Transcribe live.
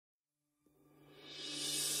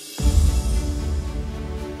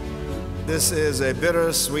This is a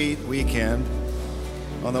bittersweet weekend.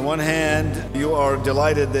 On the one hand, you are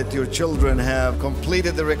delighted that your children have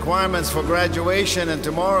completed the requirements for graduation, and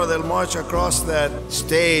tomorrow they'll march across that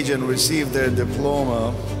stage and receive their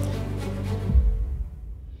diploma.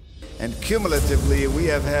 And cumulatively, we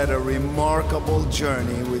have had a remarkable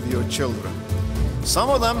journey with your children. Some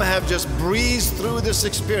of them have just breezed through this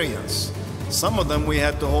experience. Some of them we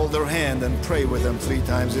had to hold their hand and pray with them 3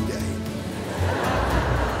 times a day.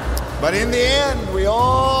 But in the end, we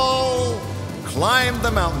all climbed the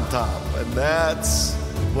mountaintop, and that's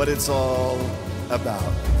what it's all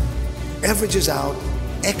about. Average is out,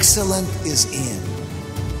 excellent is in.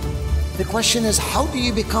 The question is, how do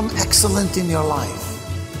you become excellent in your life?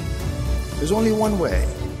 There's only one way.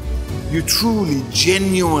 You truly,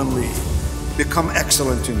 genuinely become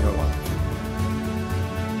excellent in your life.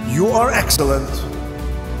 You are excellent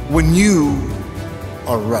when you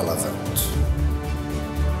are relevant.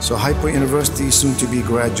 So Hyper University soon-to-be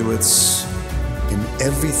graduates, in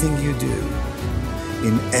everything you do,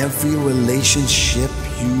 in every relationship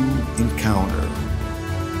you encounter,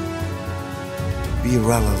 be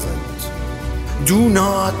relevant. Do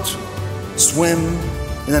not swim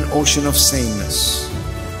in an ocean of sameness.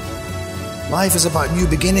 Life is about new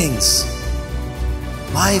beginnings.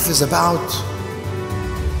 Life is about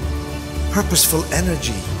purposeful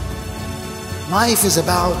energy. Life is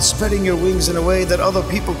about spreading your wings in a way that other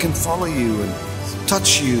people can follow you and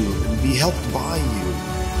touch you and be helped by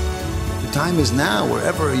you. The time is now,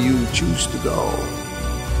 wherever you choose to go.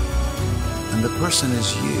 And the person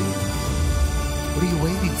is you. What are you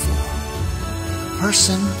waiting for? The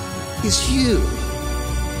person is you.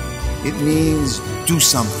 It means do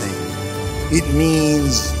something. It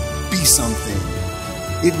means be something.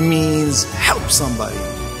 It means help somebody.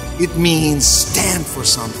 It means stand for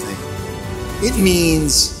something. It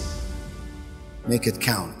means make it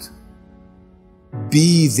count.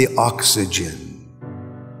 Be the oxygen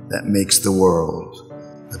that makes the world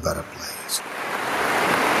a better place.